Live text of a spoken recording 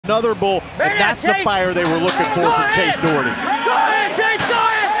another bull, and that's the fire they were looking for from Chase Dougherty. Go ahead, Chase, go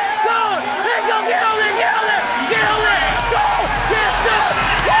ahead! Go! Let's go, get on there, get on there! Get on there! Go! Yes, sir!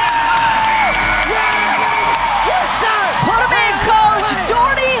 Yes, sir! Put him in, Coach!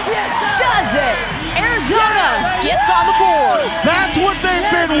 Dougherty does it! Arizona gets on the board. That's what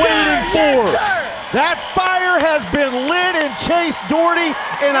they've been waiting for. That fire has been lit in Chase Dougherty,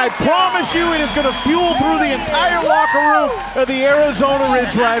 and I promise you it is going to fuel through the entire locker room of the Arizona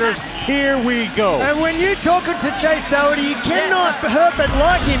Ridge Riders. Here we go. And when you're talking to Chase Dougherty, you cannot help but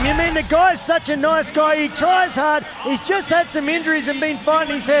like him. You mean, the guy's such a nice guy. He tries hard. He's just had some injuries and been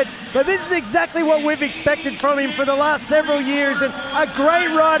fighting his head. But this is exactly what we've expected from him for the last several years, and a great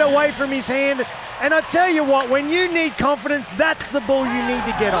ride away from his hand. And I tell you what, when you need confidence, that's the bull you need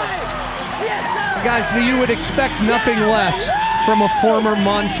to get on. Guys, you would expect nothing less from a former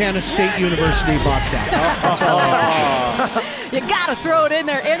Montana State University bobcat. You got to throw it in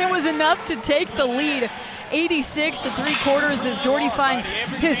there, and it was enough to take the lead. 86 3/4 as Dougherty finds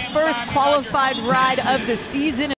his first qualified ride of the season.